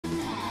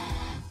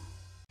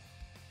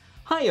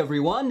Hi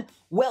everyone,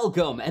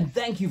 welcome and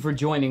thank you for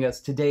joining us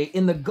today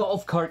in the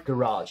Golf Cart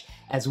Garage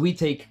as we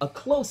take a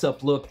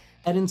close-up look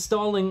at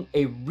installing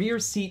a rear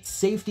seat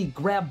safety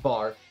grab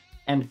bar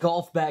and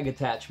golf bag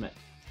attachment.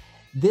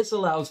 This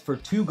allows for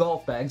 2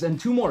 golf bags and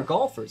 2 more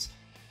golfers,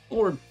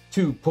 or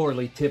 2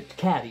 poorly tipped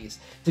caddies,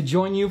 to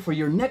join you for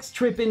your next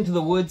trip into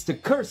the woods to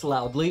curse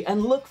loudly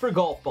and look for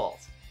golf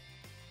balls.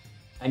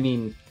 I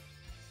mean,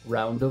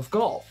 round of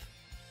golf.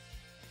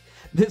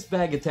 This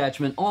bag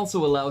attachment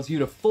also allows you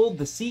to fold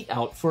the seat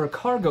out for a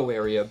cargo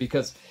area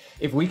because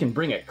if we can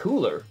bring it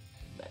cooler,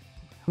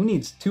 who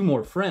needs 2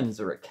 more friends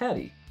or a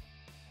caddy?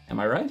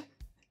 Am I right?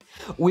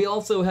 We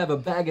also have a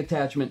bag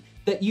attachment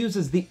that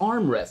uses the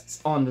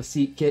armrests on the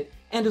seat kit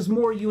and is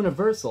more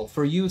universal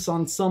for use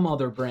on some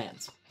other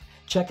brands.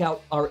 Check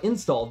out our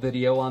install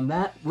video on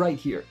that right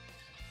here.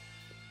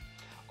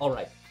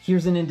 Alright,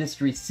 here's an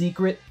industry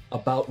secret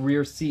about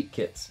rear seat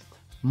kits.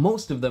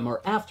 Most of them are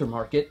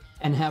aftermarket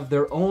and have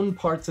their own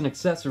parts and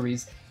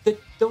accessories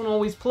that don't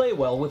always play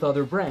well with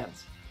other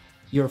brands.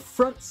 Your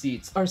front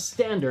seats are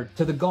standard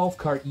to the golf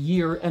cart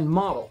year and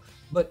model,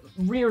 but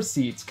rear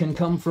seats can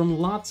come from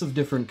lots of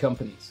different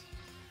companies.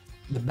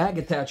 The bag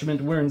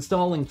attachment we're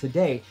installing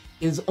today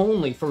is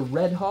only for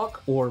RHOX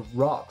or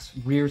RHOX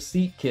rear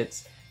seat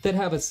kits that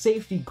have a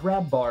safety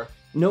grab bar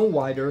no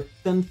wider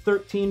than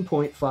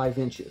 13.5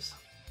 inches.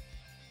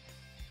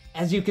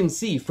 As you can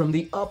see from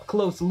the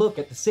up-close look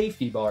at the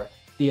safety bar,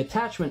 the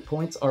attachment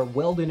points are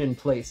welded in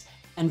place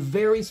and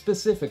very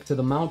specific to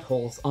the mount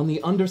holes on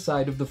the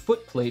underside of the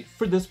footplate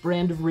for this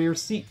brand of rear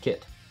seat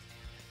kit.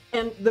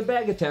 And the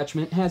bag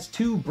attachment has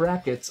 2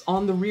 brackets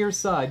on the rear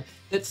side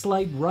that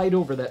slide right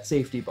over that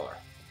safety bar.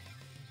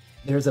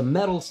 There's a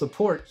metal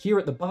support here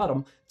at the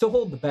bottom to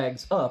hold the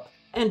bags up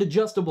and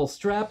adjustable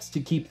straps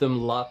to keep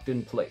them locked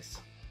in place.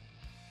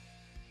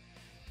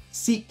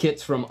 Seat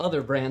kits from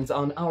other brands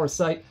on our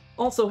site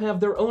also have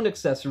their own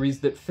accessories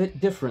that fit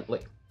differently.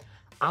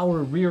 Our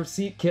rear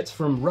seat kits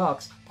from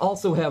RHOX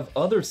also have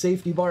other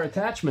safety bar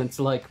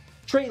attachments like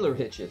trailer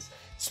hitches,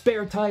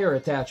 spare tire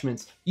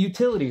attachments,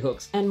 utility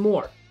hooks, and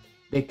more.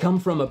 They come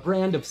from a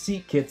brand of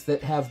seat kits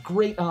that have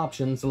great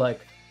options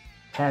like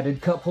padded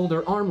cup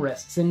holder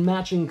armrests in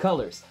matching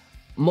colors,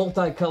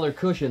 multicolor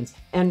cushions,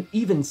 and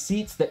even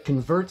seats that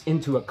convert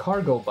into a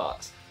cargo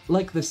box,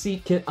 like the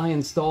seat kit I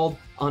installed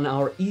on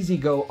our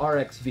EasyGo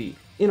RXV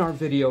in our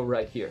video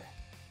right here.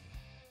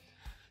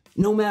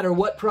 No matter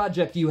what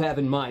project you have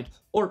in mind,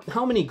 or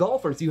how many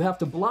golfers you have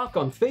to block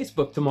on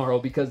Facebook tomorrow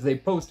because they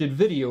posted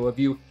video of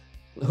you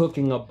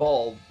hooking a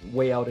ball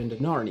way out into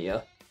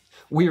Narnia,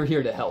 we're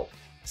here to help.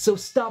 So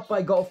stop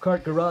by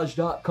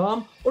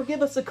golfcartgarage.com or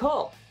give us a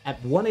call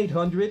at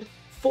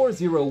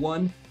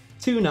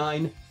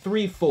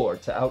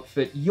 1-800-401-2934 to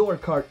outfit your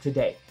cart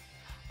today.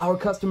 Our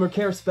customer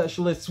care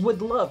specialists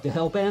would love to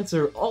help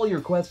answer all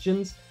your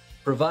questions,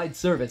 provide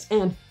service,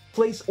 and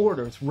place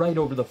orders right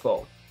over the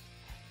phone.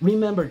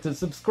 Remember to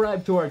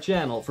subscribe to our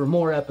channel for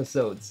more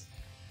episodes.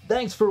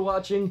 Thanks for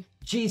watching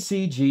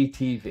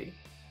GCGTV.